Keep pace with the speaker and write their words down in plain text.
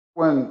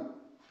When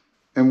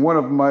in one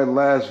of my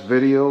last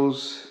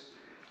videos,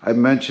 I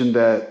mentioned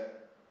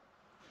that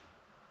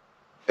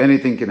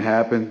anything can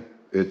happen.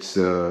 It's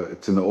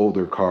an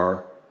older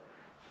car.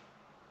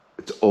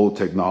 It's old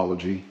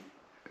technology,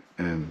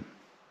 and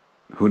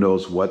who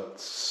knows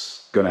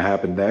what's gonna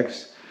happen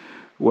next.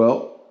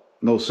 Well,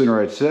 no sooner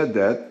I'd said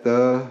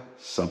that,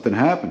 something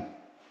happened.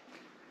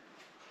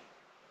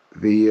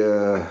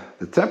 The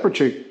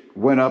temperature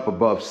went up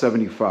above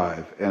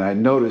 75, and I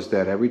noticed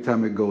that every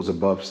time it goes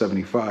above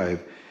 75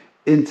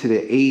 into the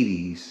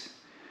 80s,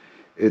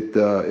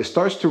 it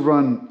starts to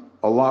run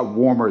a lot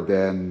warmer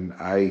than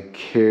I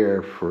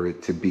care for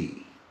it to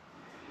be.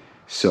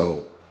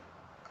 So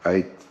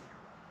I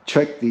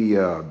checked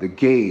the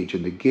gauge,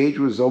 and the gauge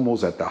was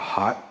almost at the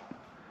hot,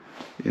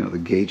 the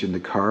gauge in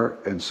the car.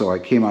 And so I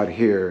came out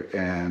here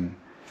and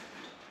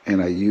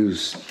I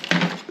used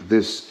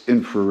this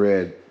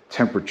infrared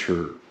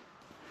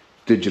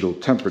digital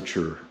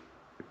temperature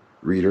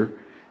reader,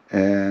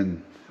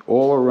 and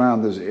all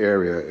around this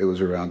area it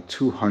was around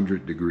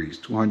 200 degrees,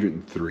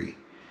 203.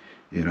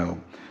 The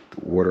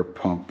water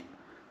pump,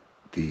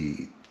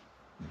 the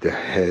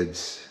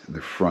heads in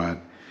the front,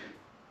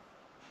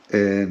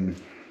 and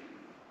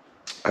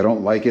I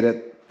don't like it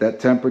at that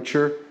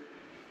temperature,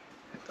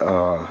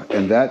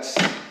 and that's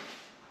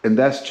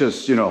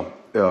just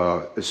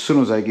as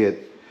soon as I get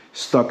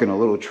stuck in a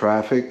little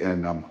traffic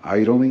and I'm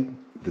idling,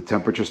 the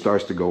temperature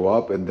starts to go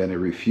up, and then it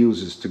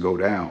refuses to go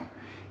down,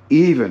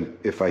 even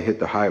if I hit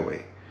the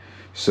highway.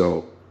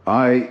 So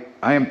I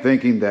am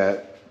thinking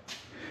that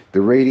the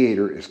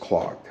radiator is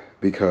clogged,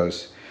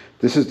 because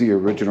this is the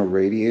original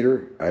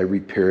radiator. I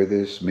repaired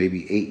this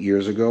maybe 8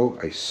 years ago.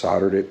 I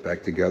soldered it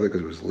back together because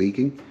it was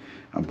leaking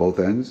on both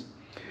ends,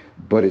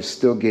 but it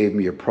still gave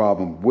me a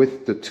problem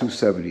with the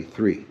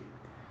 273.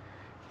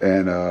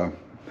 And I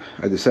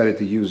decided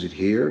to use it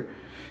here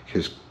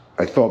because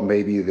I thought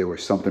maybe there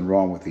was something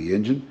wrong with the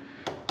engine,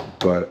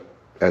 but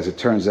as it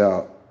turns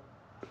out,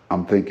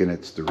 I'm thinking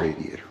it's the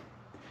radiator.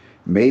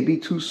 Maybe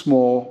too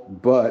small,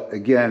 but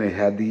again, it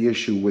had the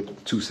issue with the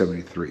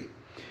 273.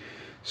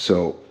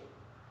 So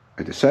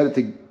I decided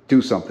to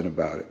do something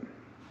about it.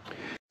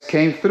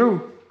 Came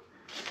through.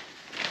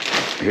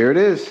 Here it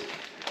is.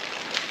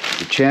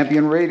 The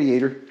Champion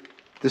radiator.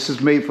 This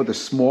is made for the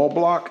small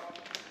block.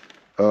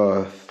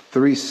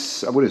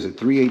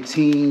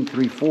 318,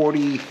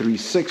 340,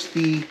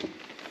 360,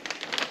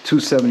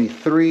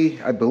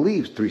 273. I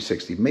believe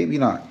 360, maybe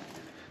not.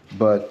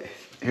 But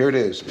here it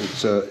is.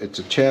 It's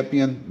a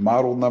Champion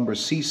model number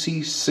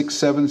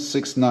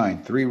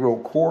CC6769, 3-row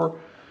core,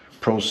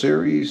 Pro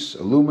Series,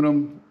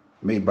 aluminum,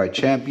 made by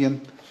Champion.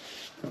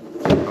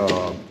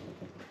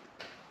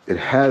 It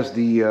has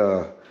the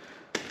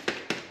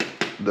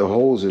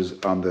hoses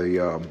on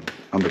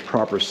the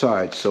proper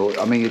side. So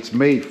I mean, it's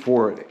made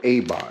for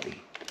a body.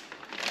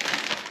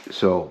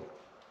 So,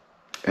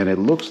 and it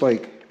looks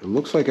like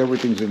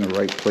everything's in the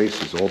right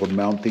places. All the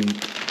mounting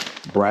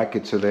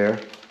brackets are there.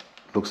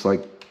 Looks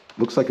like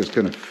it's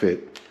gonna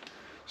fit.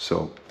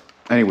 So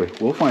anyway,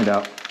 we'll find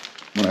out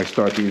when I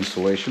start the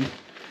installation.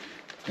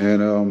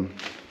 And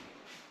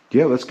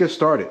yeah, let's get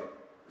started.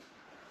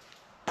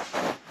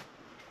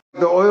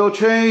 The oil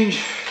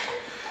change,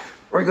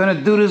 we're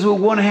gonna do this with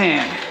one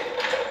hand.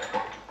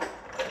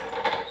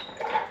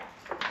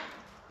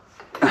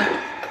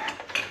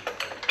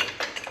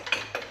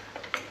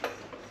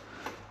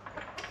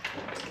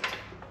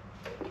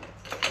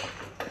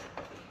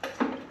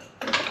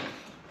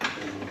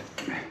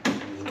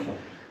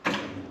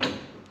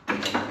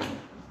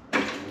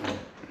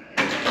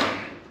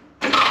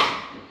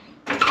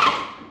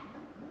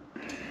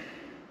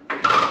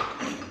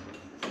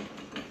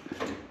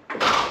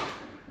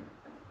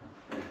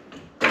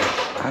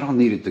 I don't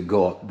need it to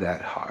go up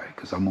that high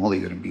because I'm only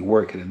going to be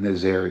working in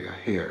this area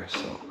here,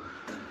 so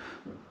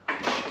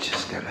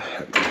just gotta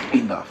have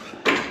enough.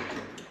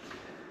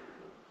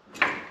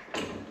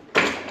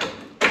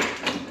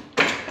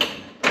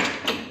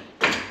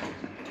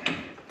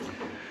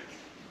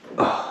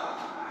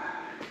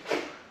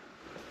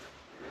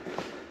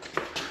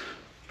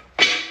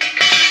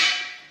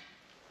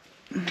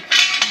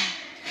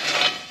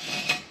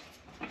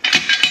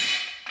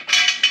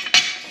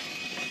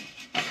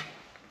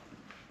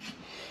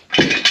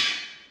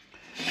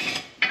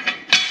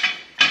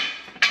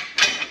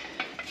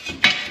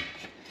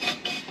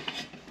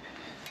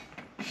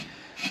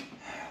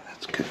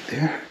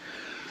 There.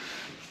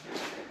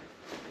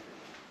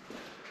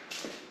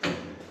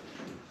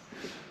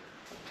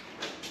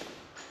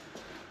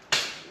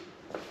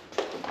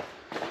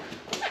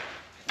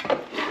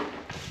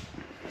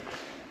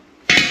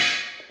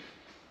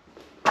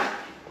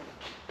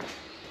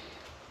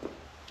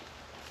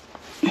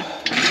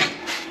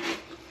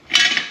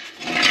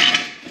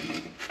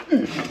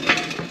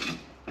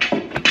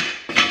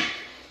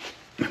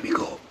 Let me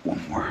go up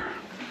one more,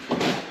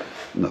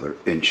 another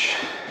inch.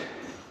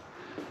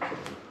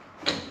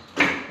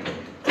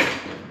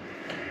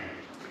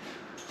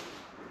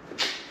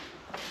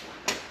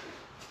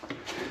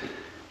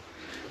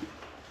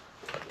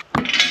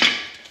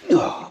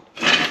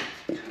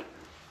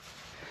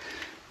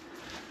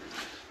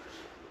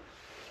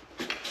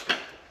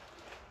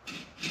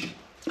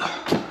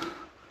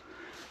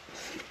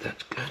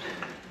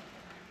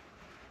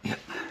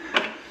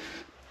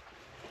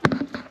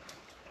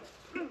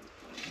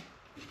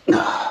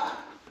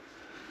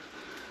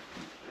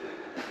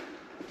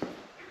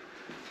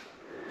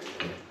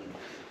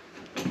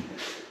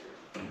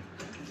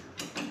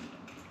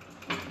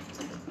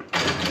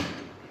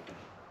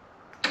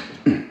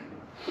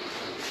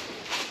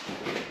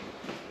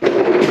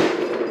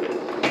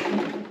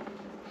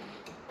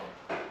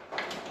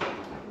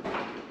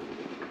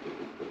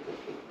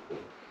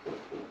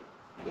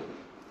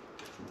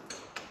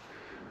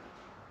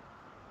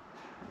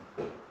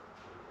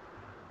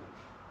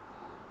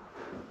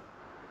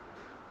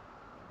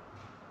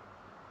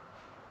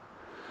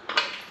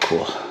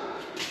 Cool.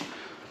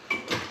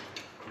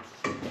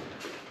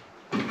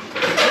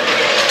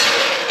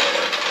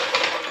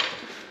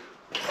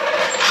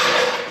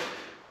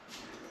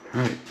 All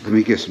right, let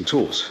me get some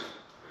tools.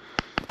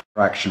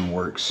 Traction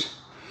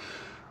works.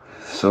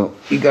 So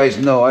you guys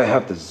know I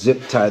have to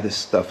zip tie this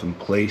stuff in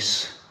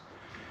place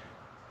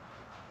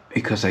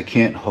because I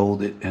can't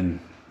hold it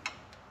and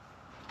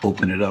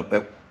open it up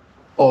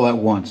all at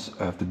once.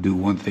 I have to do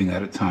one thing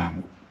at a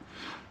time.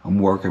 I'm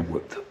working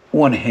with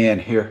one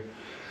hand here.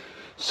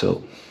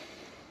 So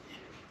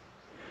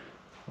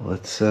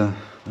let's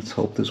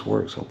hope this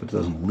works. Hope it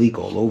doesn't leak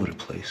all over the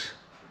place.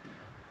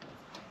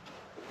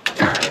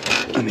 All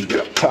right, let me get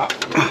up top.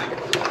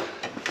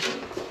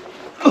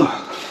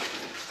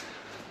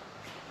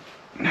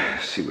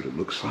 See what it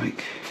looks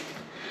like.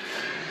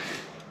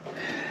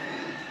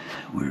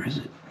 Where is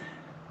it?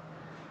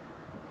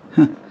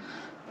 Huh.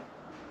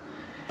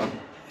 I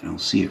don't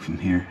see it from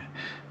here.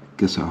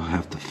 Guess I'll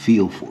have to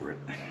feel for it.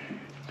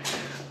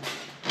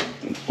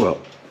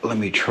 Well, let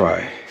me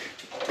try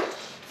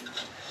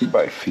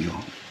by feel.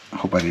 I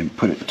hope I didn't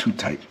put it too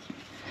tight.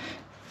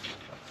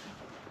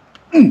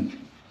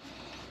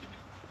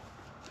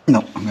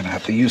 No, I'm gonna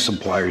have to use some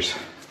pliers.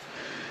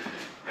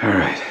 All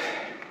right.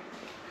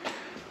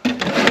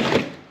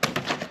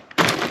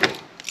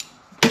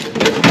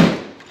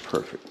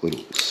 Perfect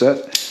little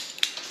set.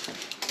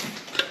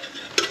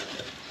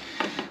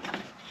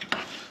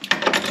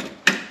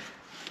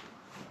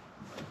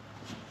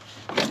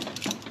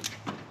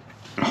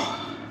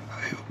 Oh,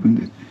 I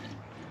opened it.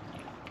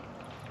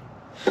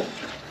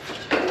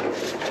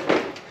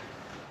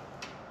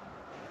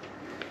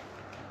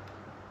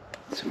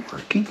 Is it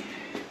working?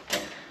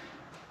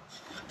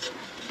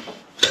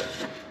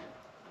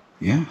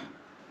 Yeah.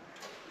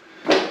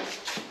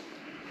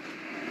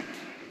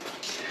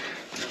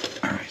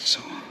 All right,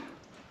 so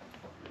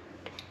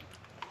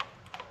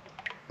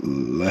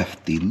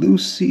lefty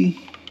loosey,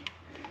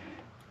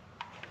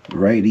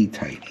 righty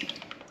tighty.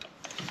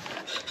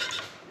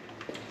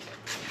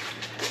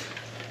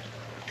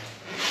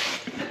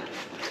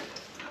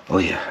 Oh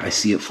yeah, I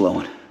see it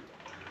flowing.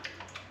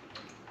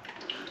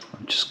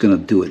 I'm just gonna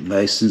do it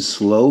nice and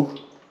slow.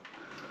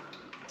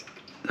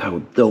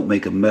 Don't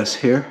make a mess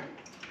here.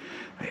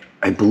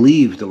 I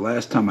believe the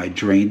last time I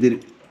drained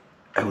it,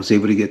 I was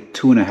able to get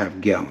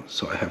 2.5 gallons.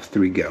 So I have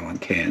 3-gallon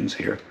cans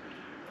here,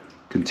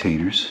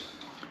 containers.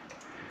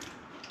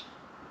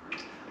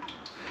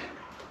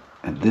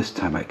 And this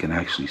time I can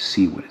actually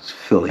see when it's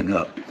filling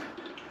up.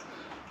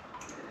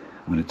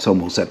 When it's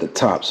almost at the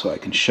top, so I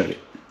can shut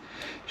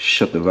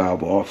the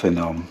valve off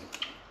and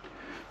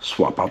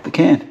swap out the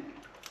can.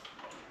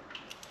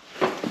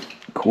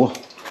 Cool.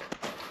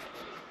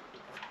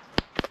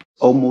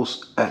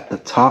 Almost at the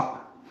top.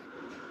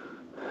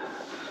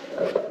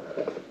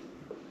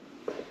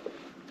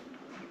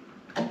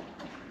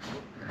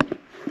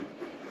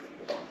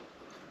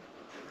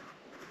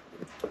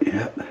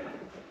 Yeah.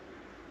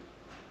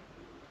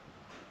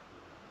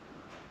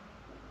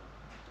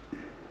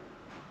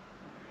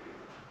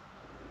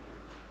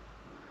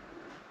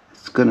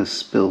 It's gonna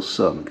spill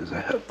some because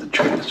I have to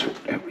transfer.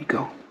 There we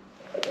go.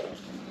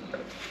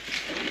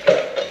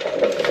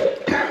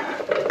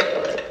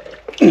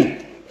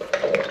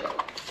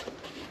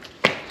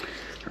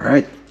 All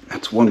right,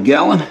 that's 1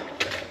 gallon.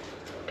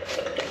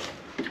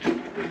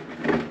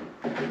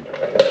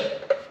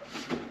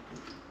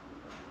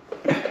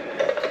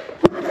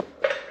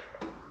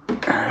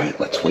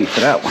 Let's wait for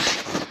that one.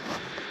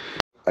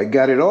 I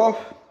got it off.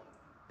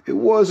 It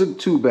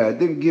wasn't too bad.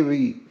 Didn't give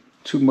me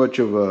too much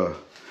of a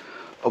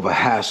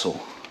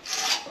hassle.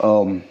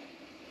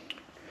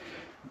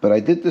 But I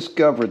did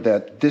discover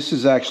that this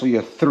is actually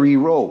a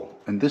 3-row,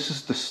 and this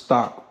is the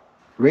stock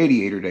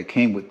radiator that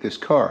came with this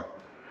car.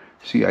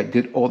 See, I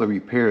did all the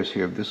repairs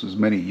here. This was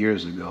many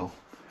years ago,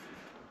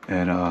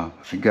 and I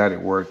got it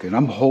working.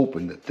 I'm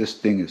hoping that this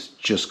thing is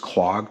just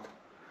clogged,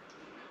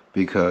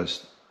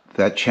 because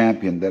that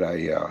Champion that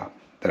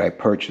I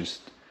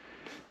purchased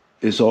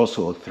is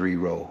also a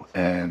 3-row,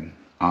 and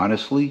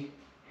honestly,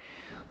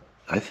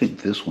 I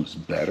think this one's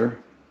better,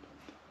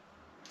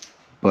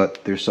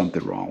 but there's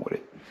something wrong with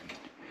it.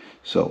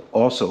 So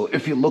also,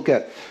 if you look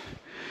at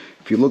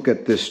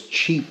this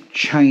cheap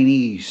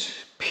Chinese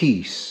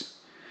piece,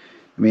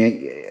 I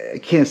mean, I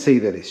can't say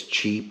that it's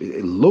cheap.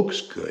 It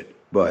looks good,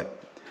 but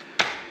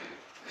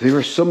there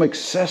are some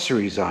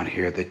accessories on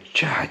here that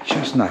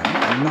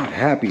I'm not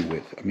happy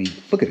with. I mean,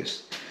 look at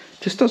this.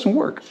 This doesn't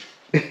work.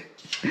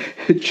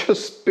 It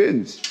just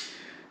spins.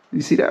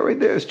 You see that right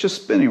there? It's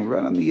just spinning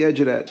right on the edge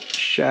of that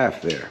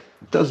shaft there.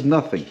 It does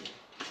nothing.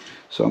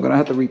 So I'm gonna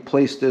have to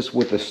replace this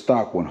with a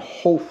stock one.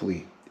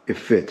 Hopefully it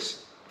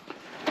fits.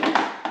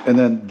 And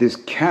then this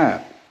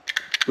cap,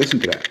 listen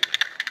to that.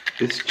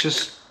 It's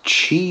just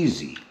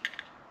cheesy.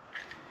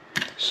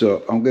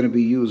 So I'm gonna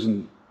be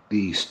using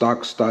the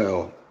stock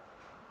style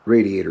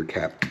radiator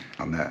cap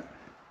on that.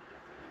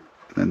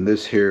 And then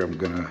this here, I'm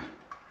gonna,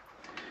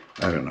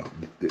 I don't know,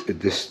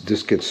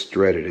 this gets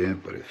threaded in,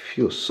 but it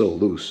feels so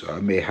loose. So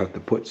I may have to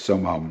put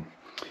some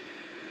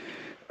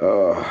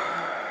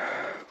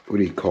what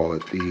do you call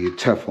it, the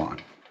Teflon. I'm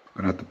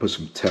gonna have to put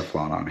some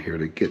Teflon on here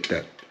to get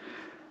that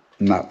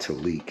not to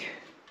leak.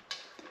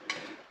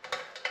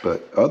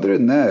 But other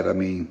than that, I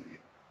mean,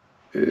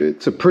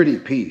 it's a pretty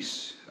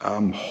piece.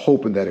 I'm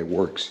hoping that it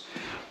works.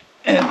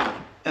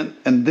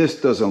 And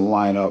this doesn't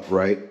line up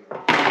right,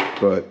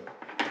 but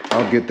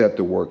I'll get that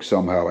to work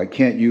somehow. I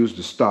can't use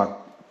the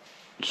stock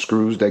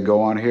screws that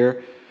go on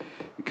here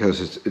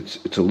because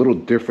it's a little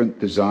different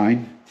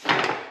design.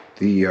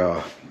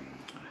 The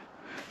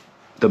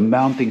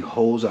mounting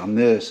hose on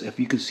this, if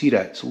you can see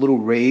that, it's a little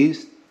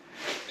raised,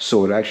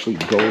 so it actually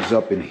goes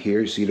up in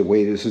here. See the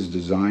way this is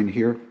designed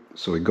here?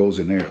 So it goes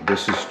in there.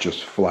 This is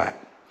just flat.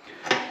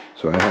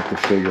 So I have to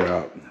figure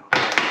out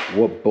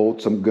what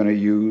bolts I'm gonna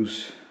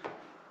use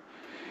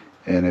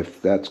and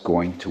if that's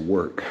going to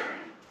work.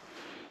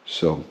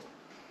 So,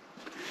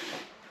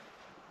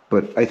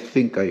 but I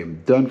think I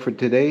am done for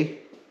today.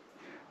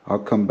 I'll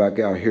come back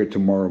out here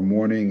tomorrow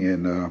morning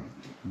and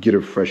get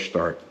a fresh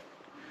start.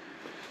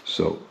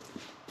 So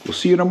we'll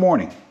see you in the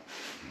morning.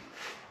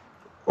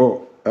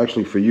 Oh,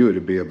 actually for you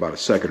it'll be about a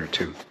second or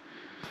two.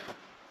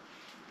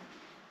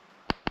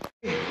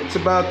 It's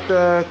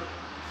about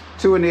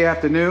 2 in the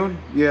afternoon.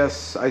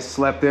 Yes, I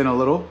slept in a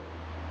little.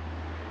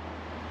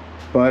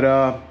 But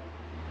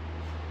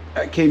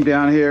I came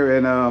down here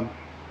and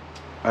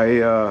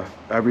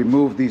I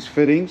removed these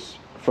fittings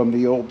from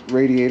the old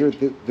radiator.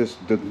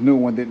 The new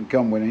one didn't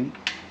come with any.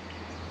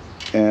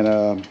 And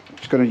I'm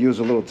just going to use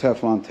a little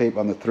Teflon tape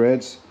on the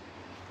threads.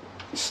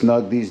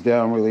 Snug these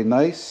down really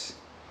nice.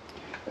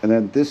 And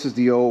then this is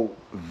the old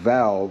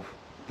valve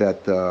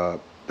that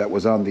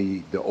was on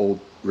the old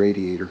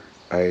radiator.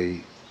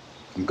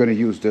 I'm going to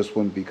use this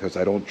one because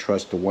I don't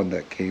trust the one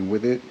that came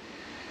with it.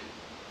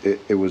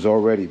 It was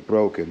already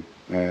broken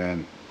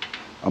and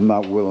I'm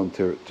not willing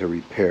to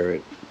repair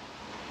it.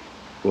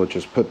 We'll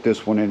just put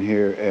this one in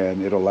here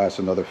and it'll last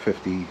another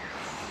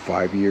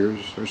 55 years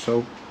or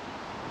so.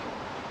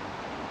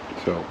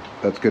 So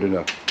that's good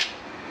enough.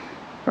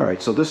 All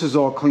right, so this is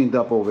all cleaned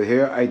up over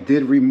here. I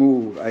did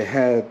remove, I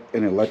had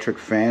an electric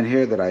fan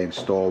here that I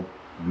installed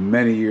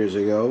many years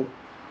ago.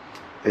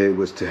 It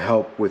was to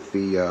help with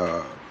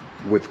the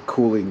with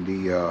cooling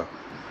the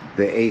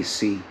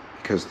AC,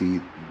 because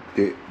the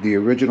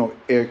original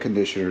air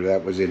conditioner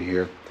that was in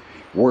here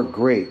worked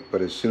great,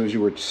 but as soon as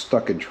you were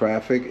stuck in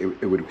traffic,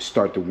 it would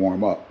start to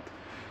warm up.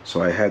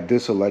 So I had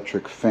this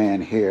electric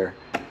fan here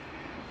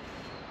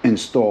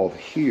installed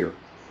here,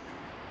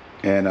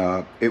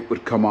 and it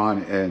would come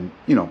on, and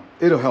you know,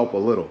 it'll help a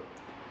little,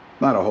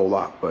 not a whole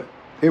lot, but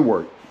it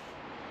worked.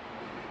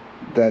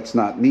 That's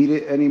not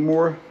needed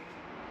anymore.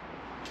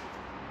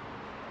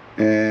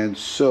 And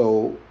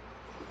so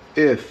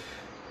if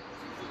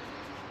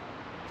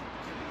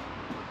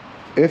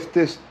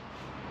this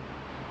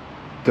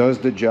does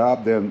the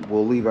job, then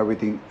we'll leave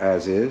everything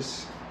as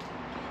is.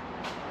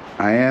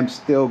 I am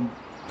still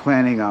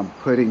planning on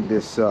putting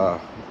this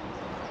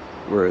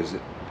where is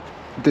it,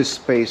 this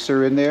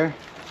spacer in there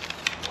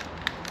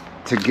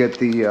to get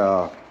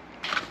the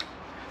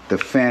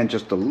fan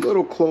just a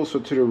little closer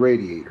to the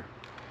radiator,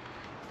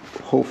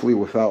 hopefully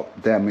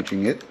without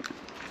damaging it,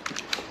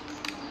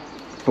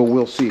 but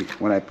we'll see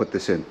when I put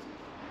this in.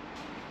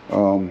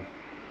 All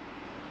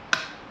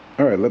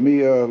right, let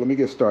me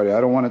get started.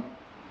 I don't want to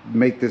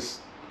make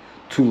this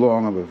too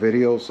long of a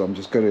video, so I'm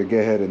just going to go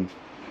ahead and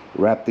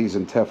wrap these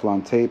in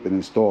Teflon tape and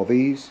install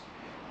these.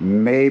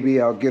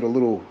 Maybe I'll get a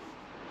little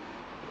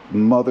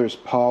mother's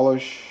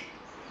polish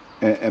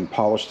and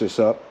polish this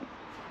up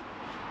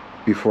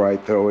before I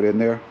throw it in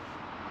there.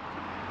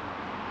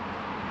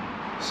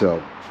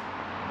 So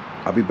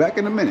I'll be back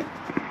in a minute.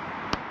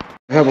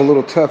 I have a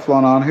little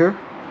Teflon on here.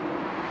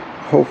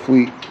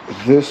 Hopefully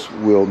this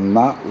will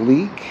not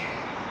leak.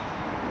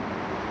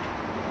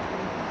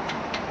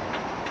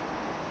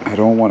 I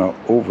don't want to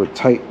over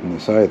tighten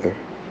this either.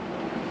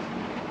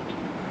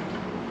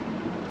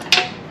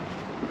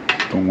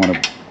 Don't want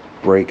to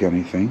break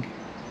anything.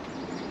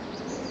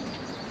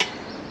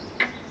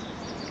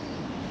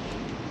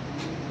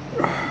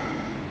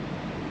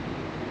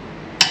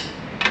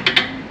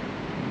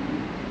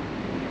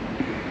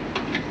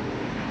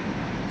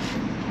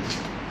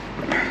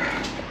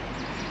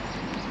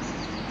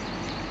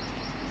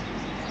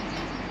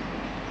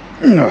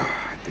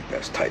 I think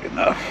that's tight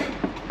enough.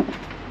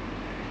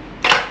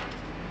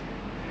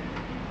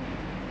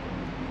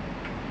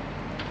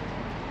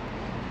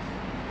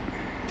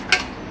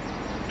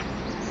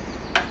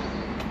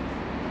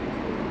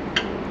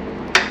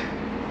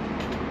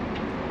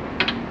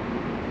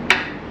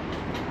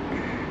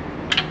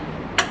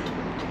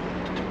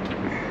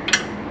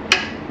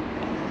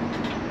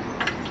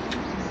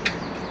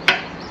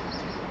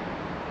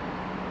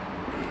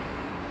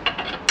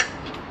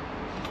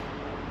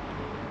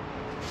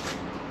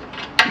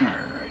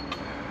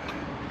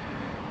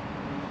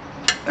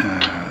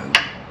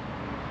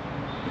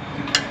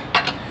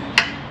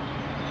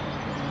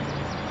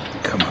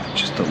 Come on,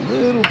 just a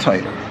little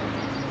tighter.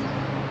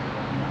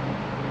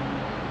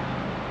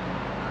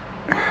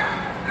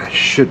 That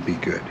should be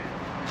good.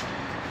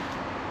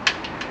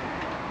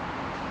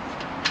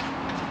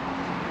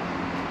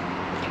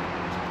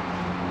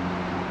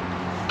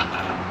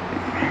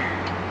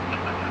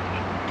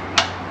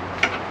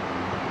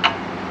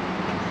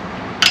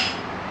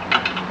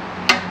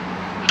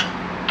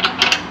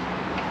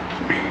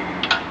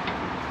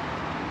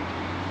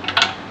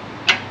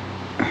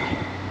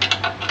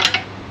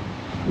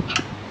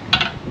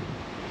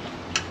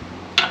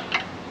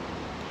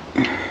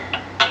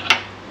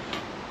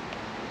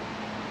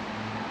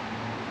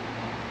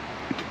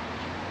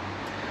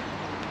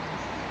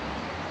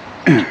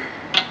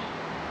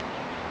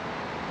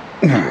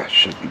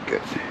 Should be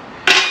good.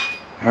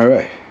 All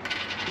right,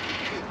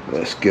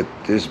 let's get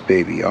this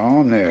baby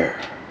on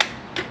there.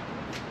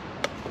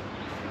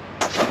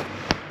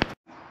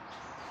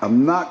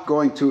 I'm not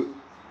going to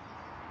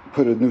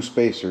put a new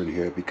spacer in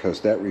here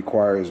because that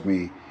requires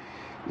me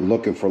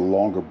looking for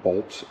longer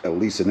bolts, at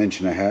least 1.5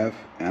 inches,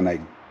 and I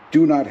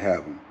do not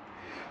have them.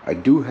 I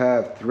do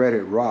have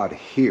threaded rod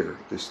here,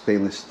 this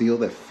stainless steel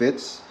that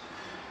fits,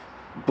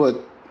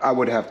 but I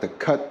would have to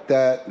cut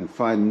that and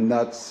find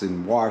nuts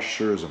and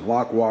washers and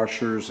lock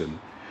washers, and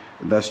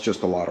that's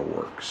just a lot of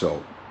work.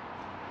 So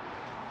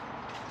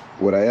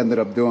what I ended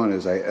up doing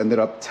is I ended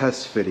up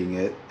test fitting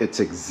it. It's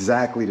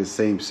exactly the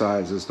same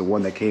size as the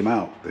one that came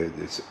out. It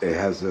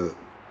has the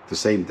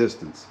same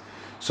distance.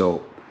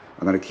 So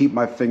I'm going to keep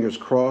my fingers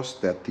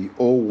crossed that the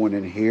old one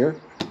in here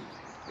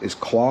is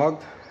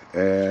clogged,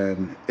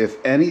 and if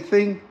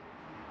anything,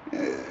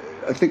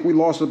 I think we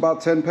lost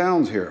about 10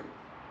 pounds here.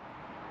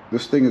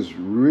 This thing is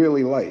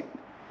really light.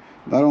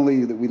 Not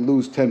only did we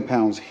lose 10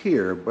 pounds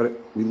here, but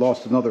we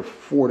lost another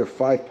 4 to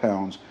 5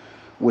 pounds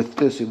with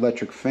this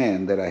electric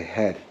fan that I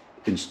had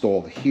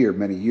installed here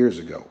many years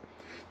ago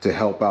to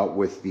help out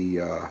with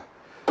the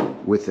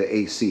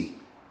AC.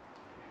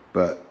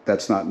 But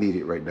that's not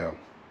needed right now.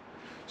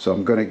 So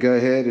I'm going to go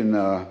ahead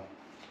and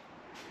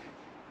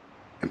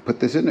put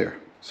this in there.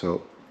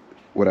 So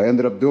what I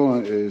ended up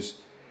doing is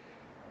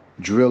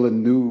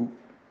drilling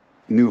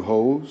new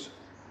hose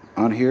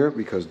on here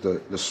because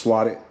the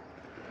slotted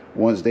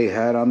ones they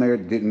had on there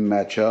didn't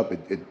match up.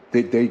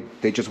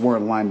 They just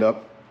weren't lined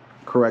up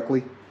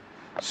correctly.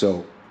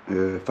 So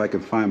if I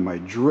can find my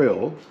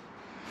drill,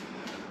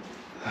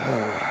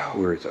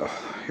 where is it?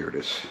 Oh, here it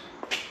is.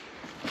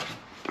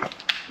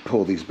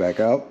 Pull these back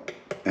out,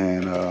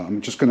 and I'm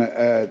just going to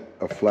add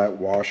a flat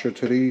washer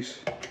to these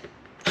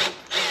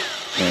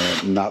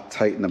and not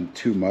tighten them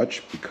too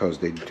much because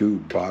they do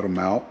bottom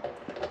out,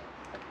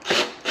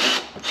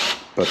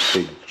 but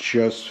they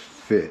just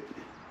fit.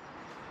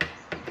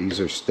 These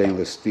are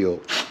stainless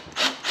steel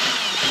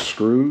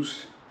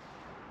screws,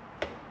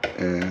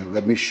 and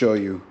let me show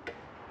you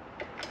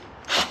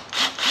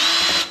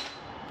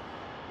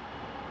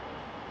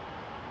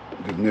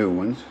the new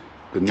ones,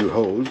 the new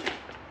hose.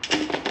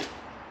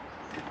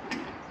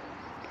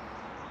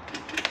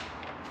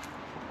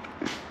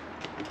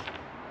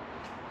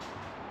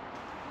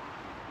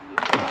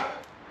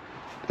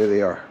 There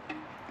they are.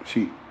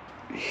 See,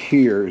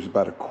 here is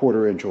about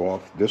 1/4 inch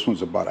off. This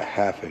one's about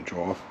 1/2 inch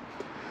off.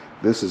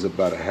 This is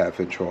about 1/2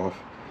 inch off.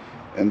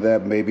 And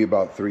that may be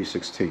about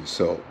 3/16.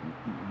 So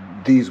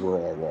these were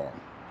all wrong.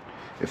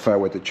 If I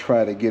were to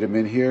try to get them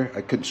in here,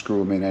 I couldn't screw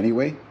them in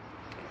anyway.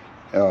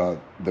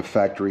 The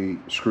factory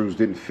screws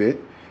didn't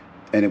fit,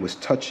 and it was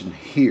touching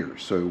here,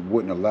 so it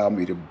wouldn't allow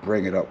me to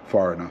bring it up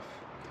far enough.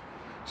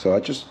 So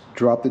I just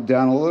dropped it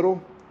down a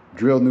little,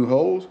 drilled new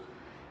holes,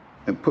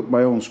 and put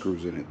my own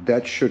screws in it.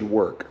 That should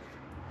work.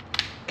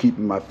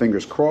 Keeping my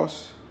fingers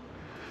crossed.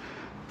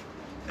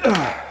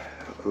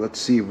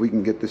 Let's see if we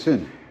can get this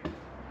in.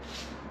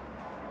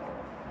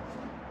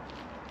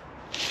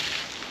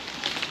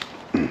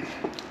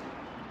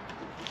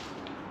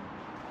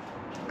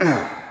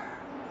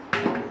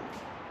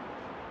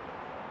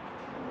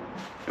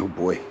 Oh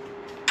boy.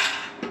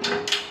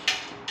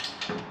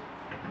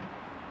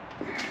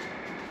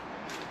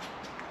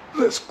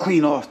 Let's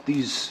clean off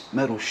these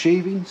metal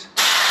shavings.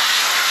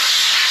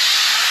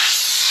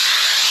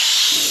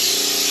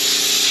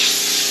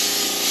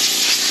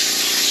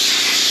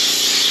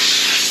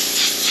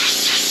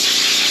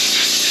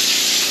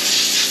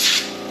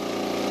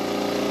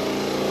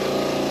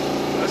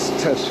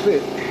 Test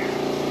fit.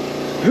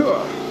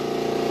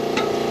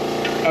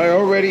 I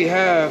already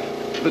have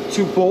the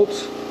 2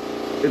 bolts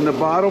in the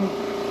bottom.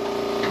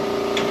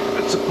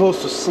 It's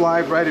supposed to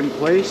slide right in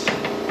place.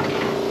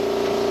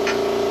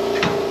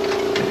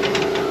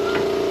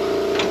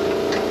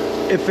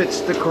 If it's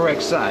the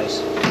correct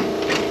size.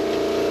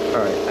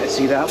 All right, I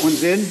see that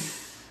one's in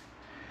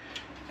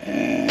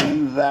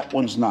and that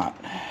one's not.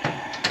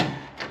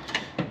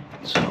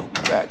 So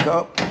back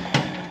up.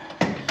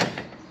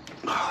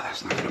 Oh,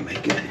 that's not gonna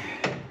make it.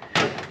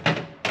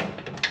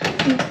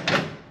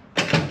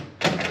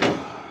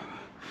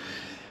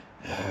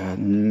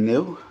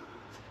 No.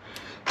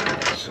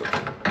 So,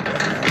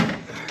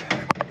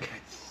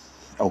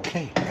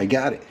 okay, I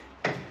got it.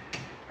 All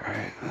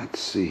right, let's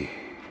see.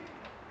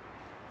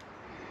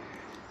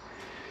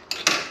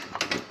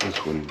 Put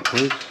this one in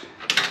place.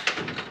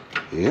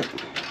 Yep.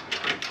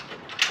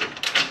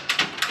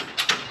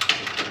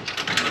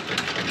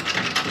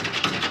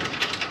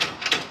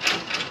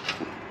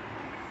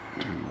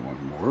 And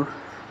one more.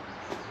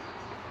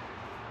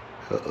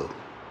 Uh-oh.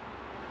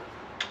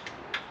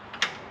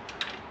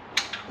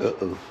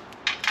 Uh-oh.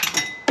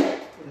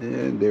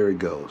 And there it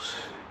goes.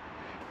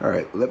 All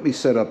right, let me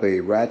set up a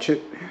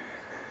ratchet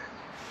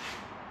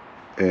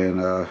and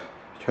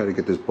try to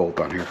get this bolt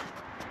on here.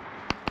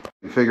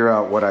 Figure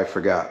out what I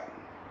forgot.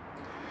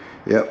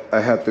 Yep,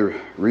 I have to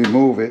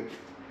remove it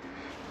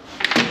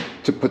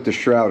to put the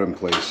shroud in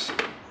place.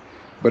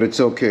 But it's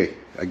okay.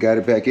 I got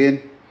it back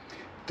in.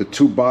 the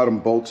two bottom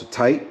bolts are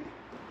tight.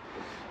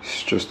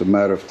 It's just a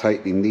matter of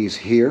tightening these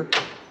here.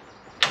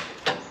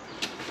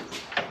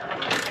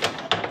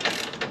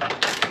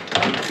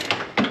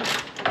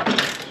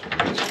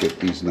 Let's get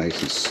these nice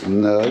and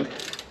snug.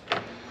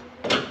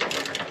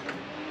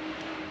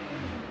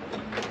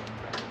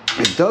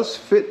 It does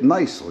fit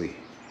nicely.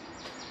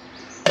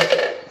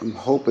 I'm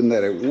hoping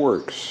that it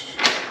works.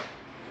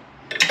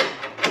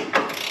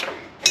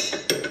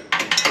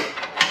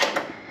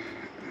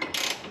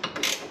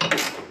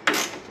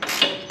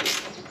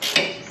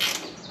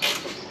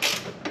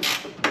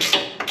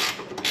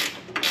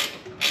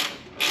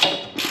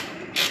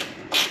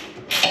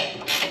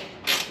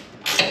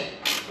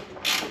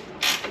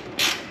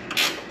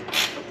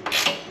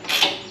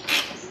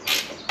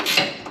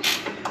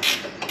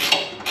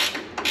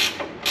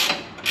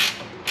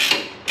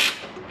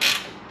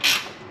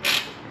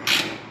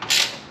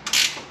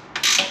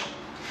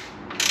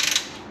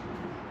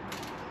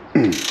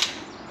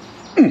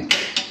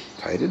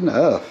 Tight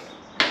enough.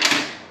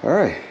 All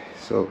right,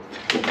 so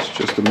it's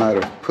just a matter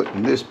of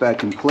putting this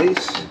back in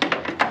place.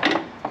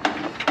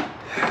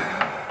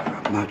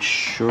 I'm not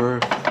sure.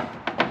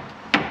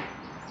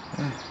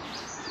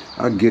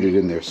 I'll get it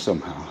in there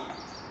somehow.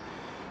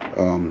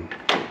 All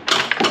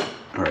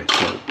right,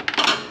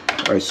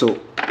 so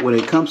when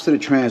it comes to the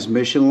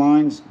transmission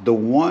lines, the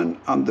one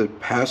on the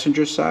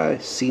passenger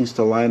side seems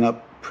to line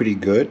up pretty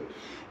good.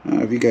 I don't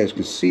know if you guys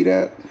can see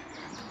that.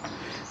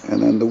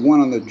 And then the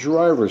one on the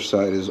driver's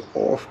side is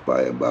off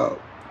by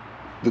about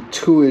the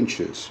 2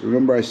 inches.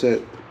 Remember I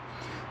said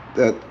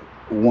that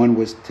one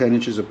was 10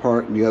 inches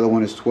apart and the other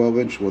one is 12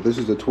 inch? Well, this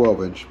is the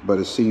 12 inch, but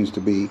it seems to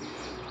be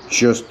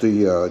just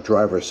the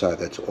driver's side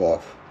that's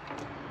off.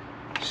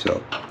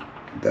 So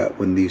that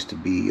one needs to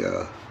be,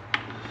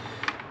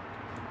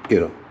 you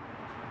know,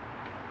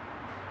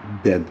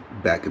 bent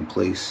back in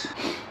place.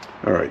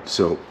 All right,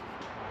 so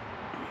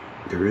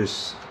there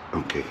is,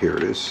 okay, here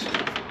it is.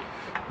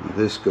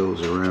 This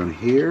goes around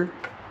here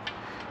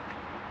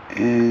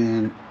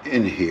and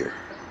in here.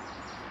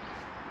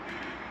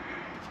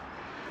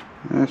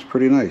 That's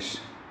pretty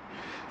nice.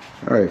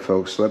 All right,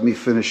 folks, let me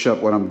finish up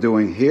what I'm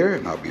doing here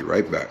and I'll be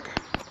right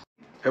back.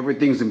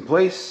 Everything's in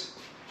place.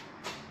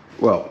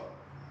 Well,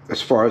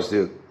 as far as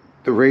the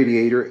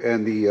radiator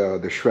and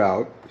the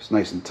shroud, it's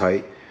nice and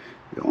tight.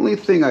 The only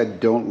thing I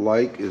don't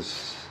like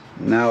is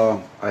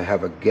now I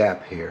have a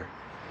gap here.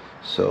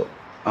 So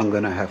I'm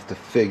gonna have to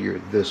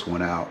figure this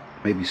one out.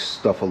 Maybe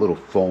stuff a little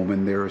foam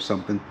in there or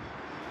something.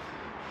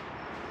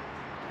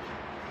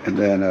 And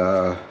then,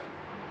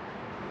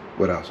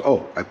 what else?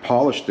 Oh, I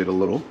polished it a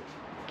little.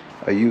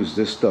 I used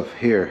this stuff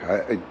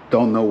here. I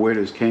don't know where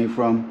this came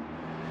from.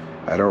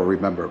 I don't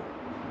remember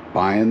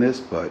buying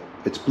this, but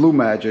it's Blue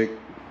Magic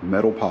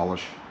metal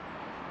polish.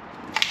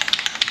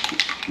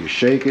 You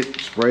shake it,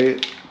 spray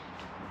it,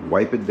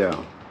 wipe it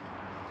down.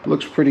 It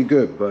looks pretty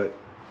good, but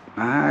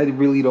I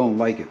really don't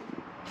like it.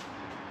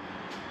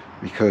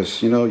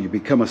 Because, you know, you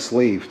become a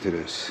slave to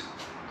this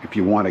if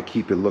you want to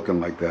keep it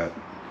looking like that.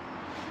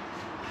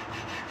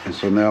 And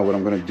so now what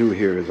I'm going to do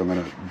here is I'm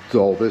going to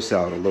dull this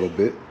out a little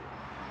bit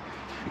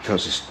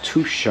because it's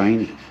too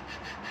shiny.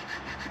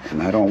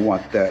 And I don't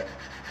want that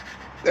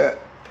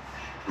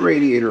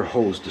radiator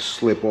hose to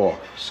slip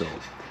off. So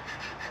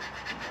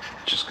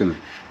just going to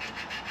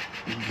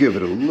give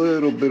it a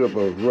little bit of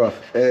a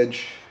rough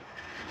edge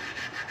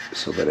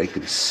so that it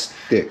can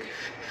stick.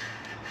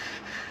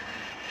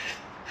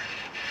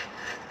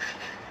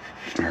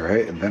 All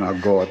right, and then I'll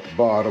go at the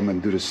bottom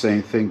and do the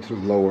same thing to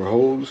the lower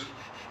hose.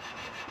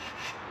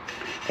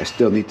 I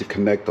still need to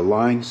connect the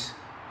lines,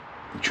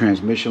 the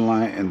transmission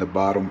line and the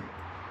bottom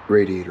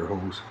radiator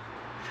hose.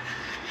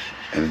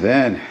 And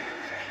then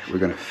we're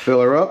gonna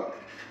fill her up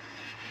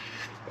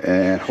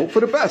and hope for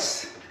the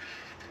best.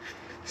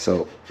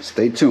 So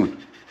stay tuned.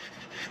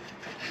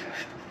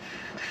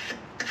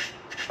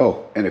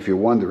 Oh, and if you're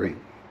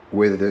wondering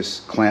where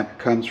this clamp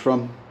comes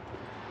from,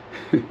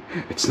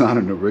 it's not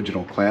an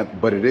original clamp,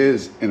 but it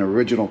is an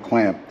original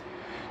clamp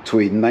to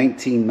a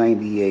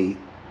 1998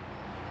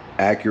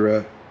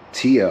 Acura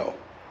TL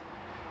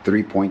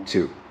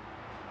 3.2.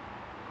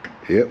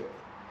 Yep,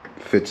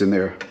 fits in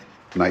there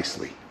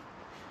nicely.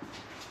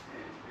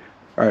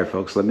 All right,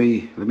 folks, let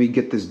me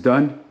get this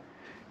done,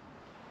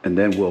 and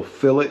then we'll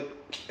fill it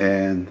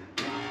and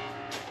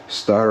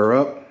start her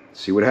up,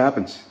 see what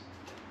happens.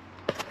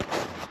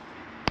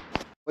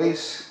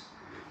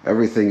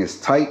 Everything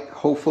is tight,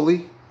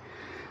 hopefully.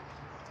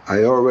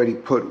 I already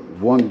put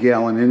 1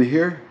 gallon in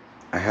here.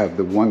 I have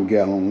the 1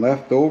 gallon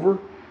left over,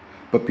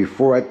 but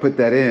before I put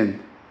that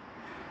in,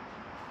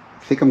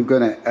 I think I'm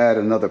gonna add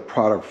another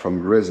product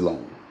from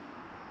Rizlone.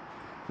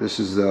 This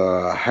is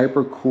a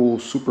Hypercool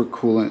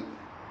Supercoolant.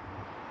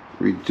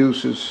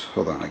 Reduces,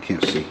 hold on, I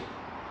can't see.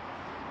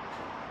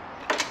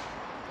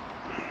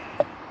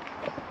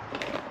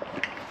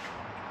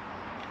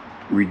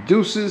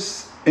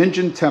 Reduces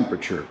engine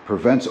temperature,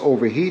 prevents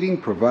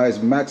overheating, provides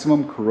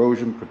maximum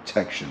corrosion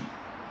protection.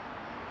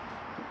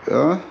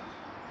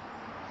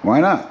 Why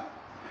not?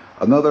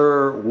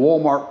 Another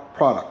Walmart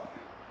product.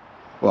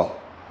 Well,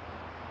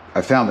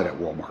 I found it at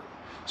Walmart.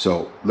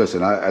 So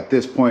listen, at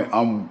this point,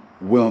 I'm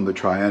willing to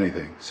try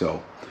anything.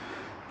 So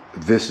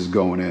this is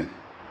going in.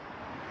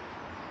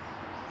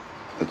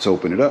 Let's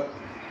open it up.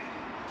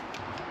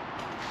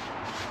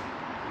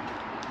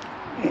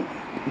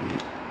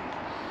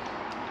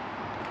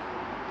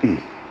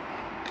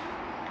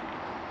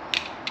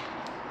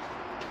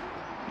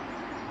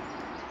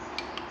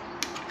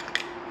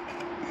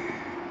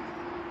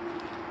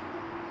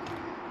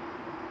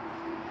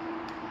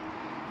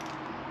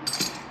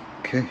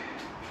 Okay,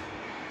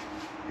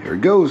 here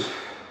it goes.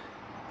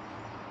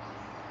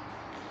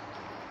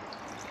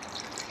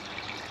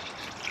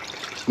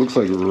 Looks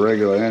like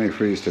regular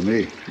antifreeze to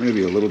me.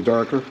 Maybe a little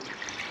darker,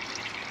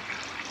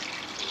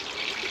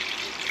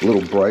 a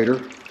little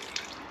brighter.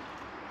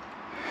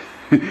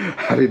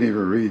 I didn't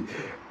even read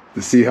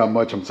to see how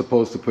much I'm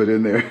supposed to put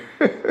in there.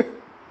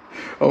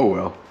 Oh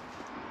well,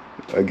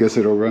 I guess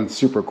it'll run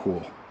super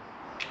cool.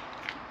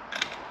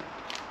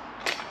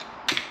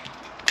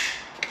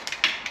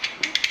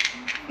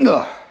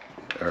 Ugh.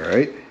 All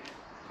right.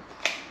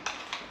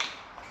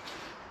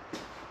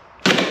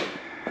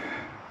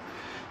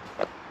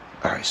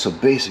 All right, so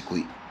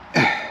basically,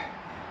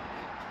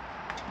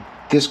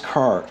 this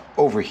car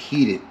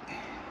overheated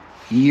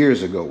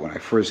years ago when I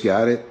first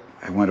got it.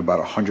 I went about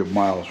 100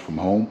 miles from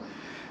home,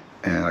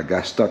 and I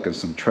got stuck in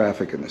some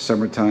traffic in the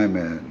summertime,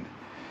 and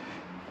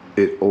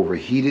it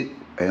overheated.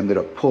 I ended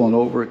up pulling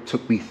over. It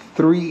took me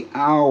 3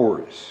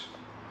 hours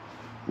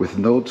with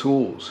no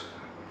tools.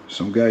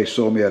 Some guy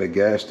saw me at a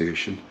gas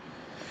station,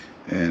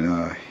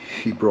 and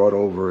he brought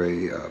over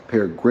a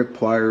pair of grip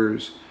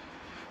pliers,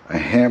 a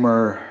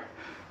hammer,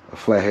 a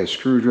flathead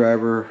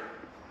screwdriver,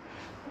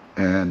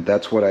 and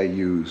that's what I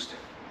used.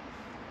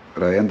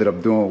 What I ended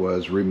up doing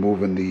was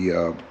removing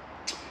the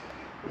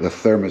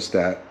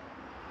thermostat,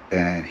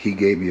 and he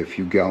gave me a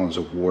few gallons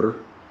of water.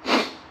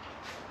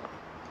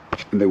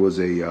 And there was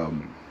it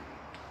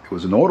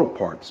was an auto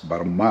parts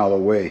about a mile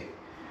away,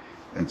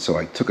 and so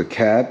I took a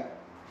cab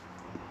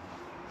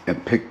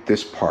and picked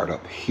this part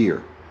up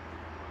here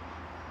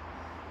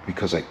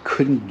because I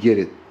couldn't get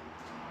it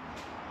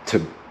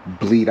to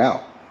bleed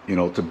out. You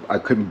know, I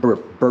couldn't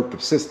burp the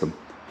system,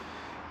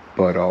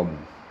 but I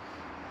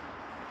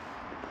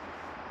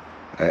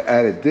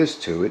added this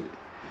to it,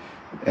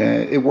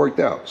 and it worked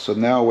out. So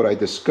now what I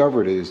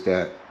discovered is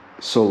that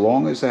so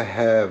long as I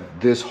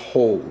have this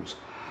hose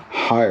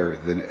higher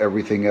than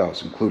everything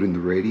else, including the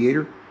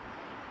radiator,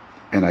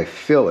 and I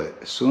fill it,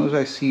 as soon as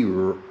I see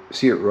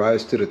it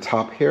rise to the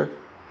top here,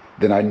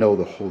 then I know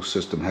the whole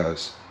system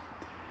has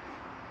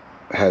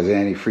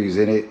antifreeze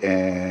in it,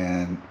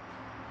 and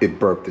it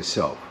burped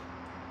itself.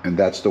 And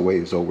that's the way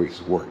it's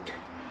always worked.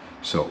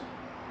 So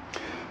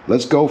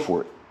let's go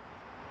for it.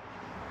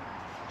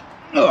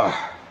 Ugh.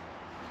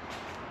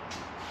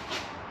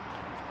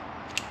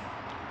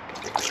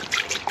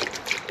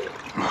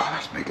 Oh,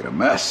 that's making a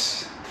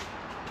mess.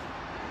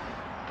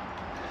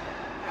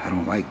 I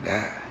don't like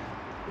that.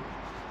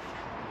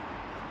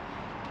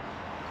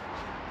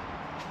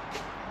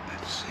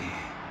 Let's see.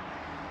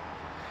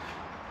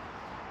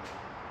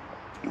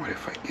 What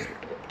if I get it?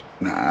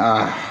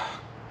 Nah.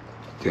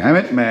 Damn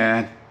it,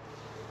 man.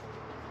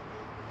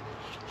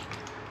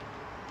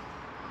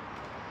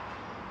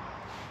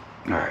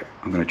 All right,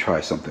 I'm gonna try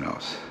something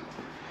else.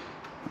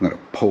 I'm gonna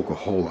poke a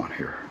hole on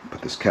here,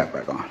 put this cap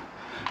back on.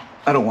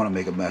 I don't want to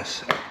make a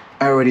mess.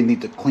 I already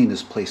need to clean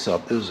this place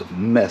up. There's a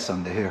mess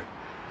under here.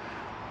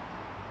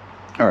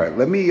 All right,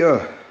 let me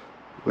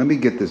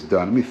get this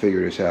done. Let me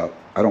figure this out.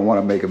 I don't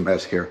want to make a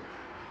mess here.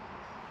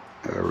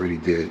 I already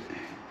did.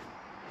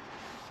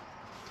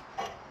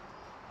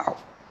 Ow,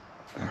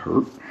 that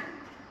hurt.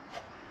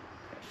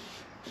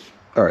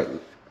 All right,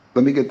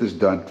 let me get this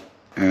done,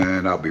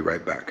 and I'll be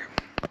right back.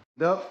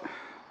 Up,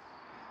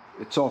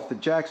 it's off the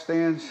jack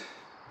stands.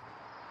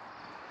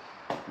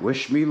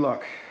 Wish me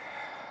luck.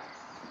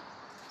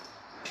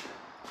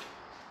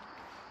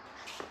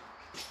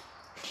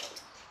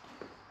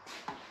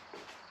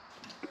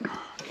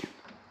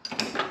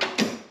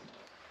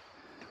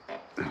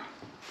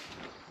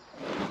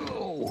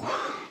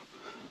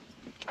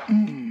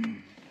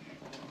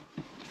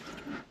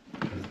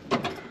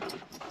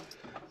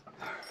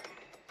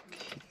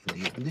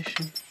 The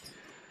ignition.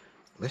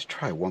 Let's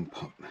try one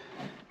pump.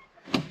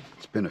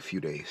 It's been a few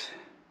days.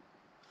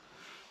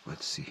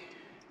 Let's see.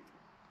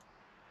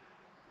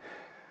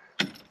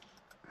 All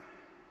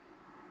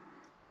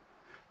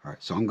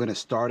right, so I'm gonna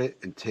start it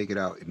and take it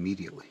out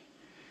immediately,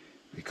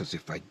 because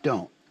if I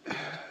don't,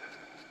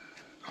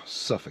 I'll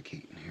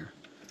suffocate in here.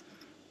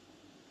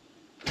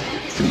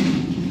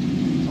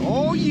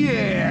 Oh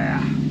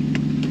yeah!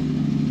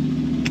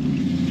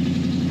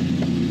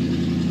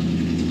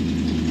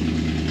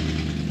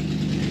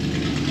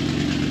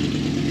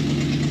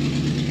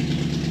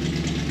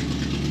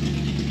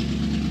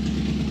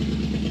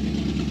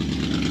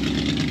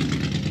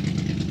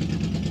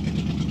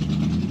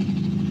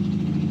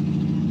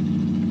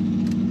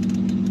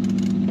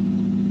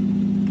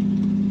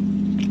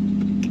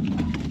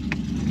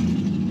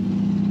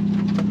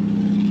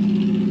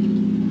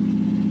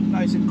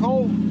 Nice and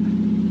cold.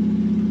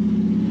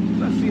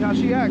 Let's see how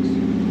she acts.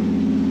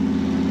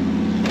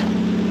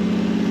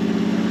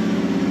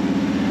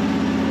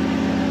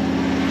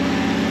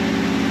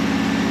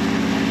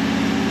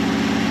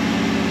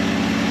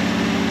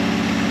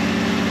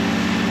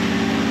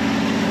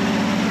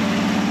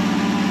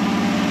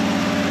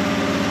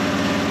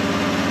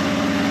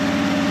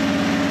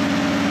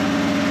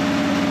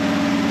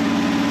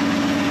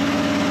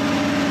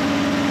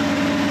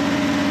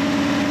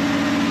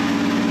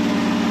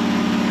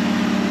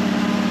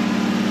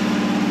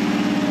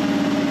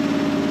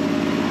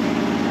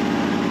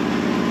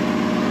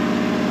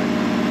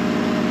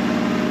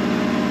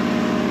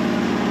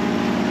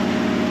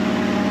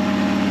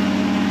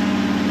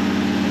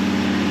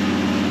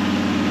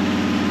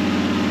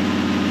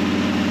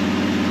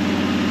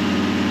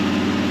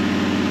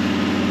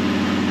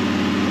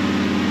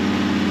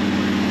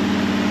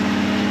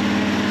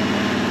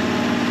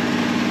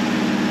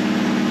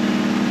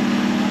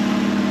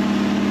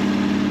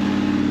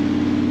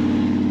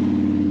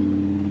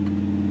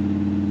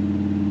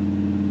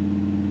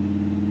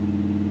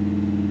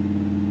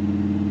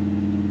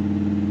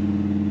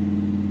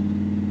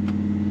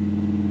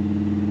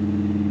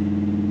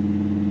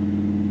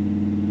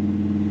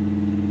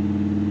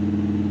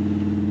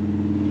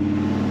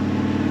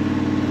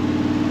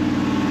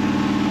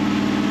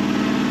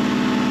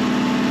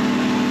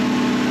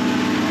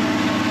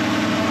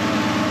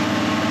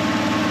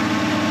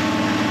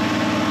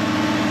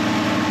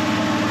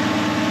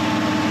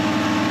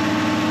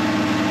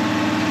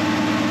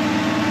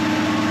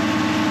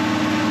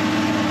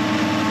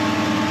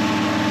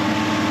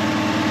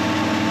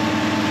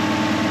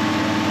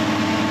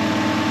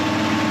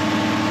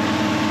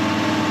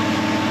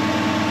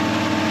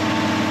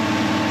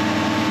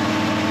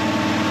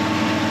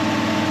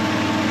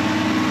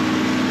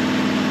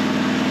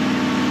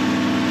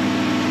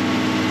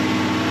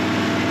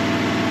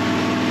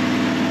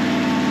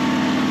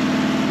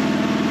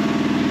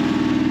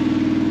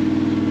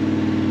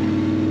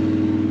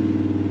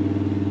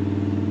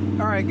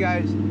 Alright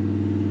guys,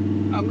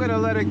 I'm gonna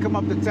let it come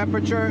up to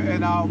temperature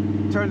and I'll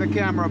turn the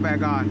camera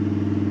back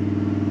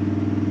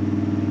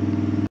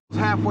on. It's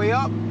halfway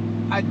up.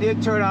 I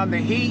did turn on the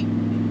heat,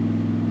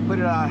 put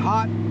it on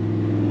hot.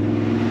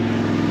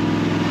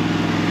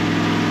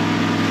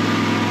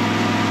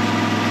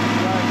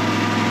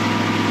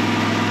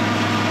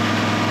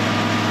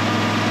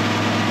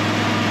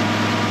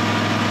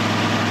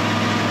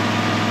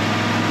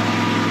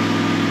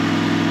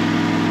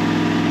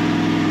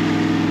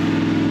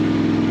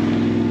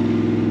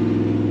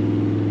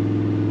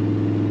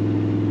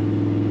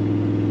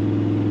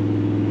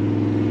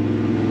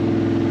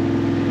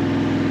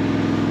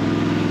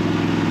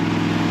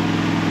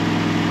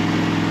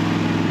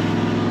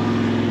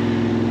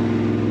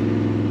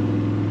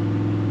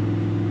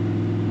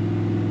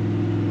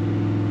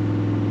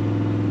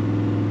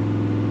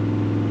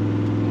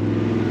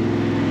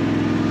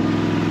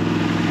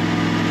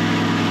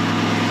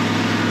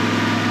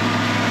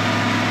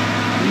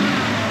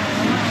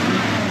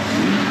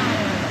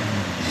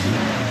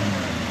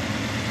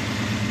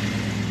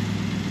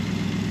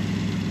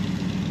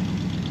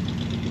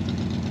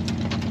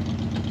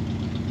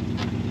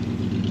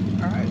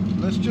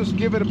 Let's just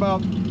give it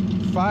about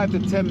 5 to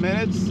 10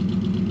 minutes,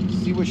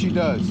 see what she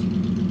does.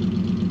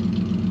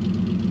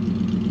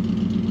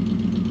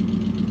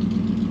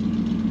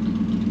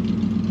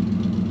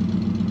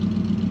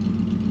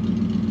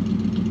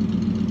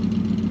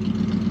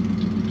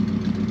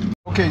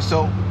 Okay,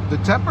 so the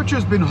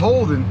temperature's been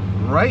holding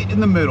right in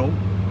the middle,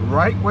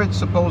 right where it's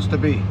supposed to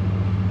be.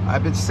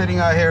 I've been sitting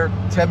out here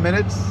 10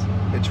 minutes.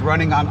 It's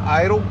running on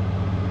idle.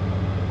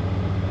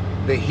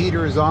 The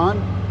heater is on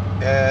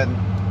and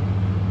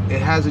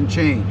it hasn't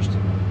changed.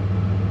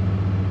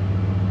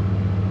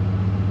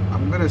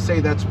 I'm gonna say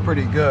that's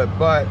pretty good,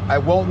 but I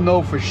won't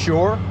know for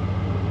sure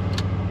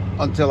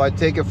until I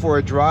take it for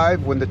a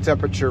drive when the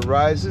temperature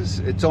rises.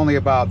 It's only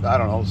about, I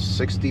don't know,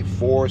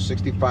 64,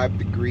 65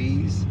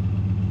 degrees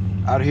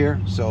out here,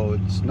 so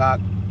it's not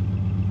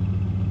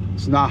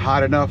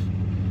hot enough.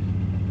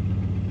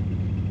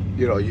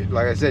 You know,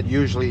 like I said,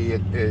 usually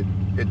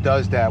it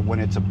does that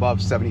when it's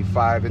above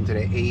 75 into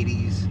the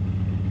 80s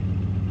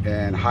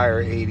and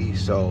higher 80s.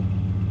 So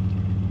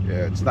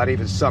yeah, it's not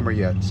even summer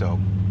yet, so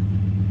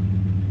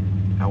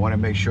I want to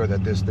make sure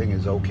that this thing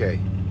is okay.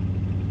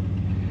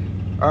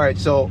 All right,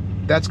 so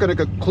that's going to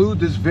conclude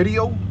this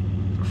video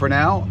for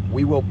now.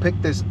 We will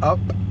pick this up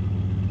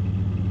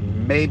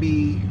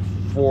maybe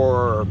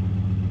for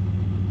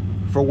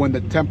when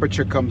the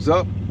temperature comes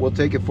up. We'll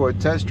take it for a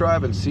test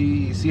drive and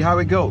see how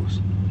it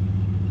goes.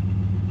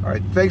 All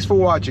right, thanks for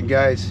watching,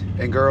 guys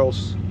and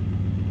girls,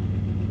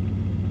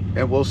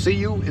 and we'll see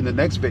you in the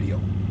next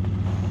video.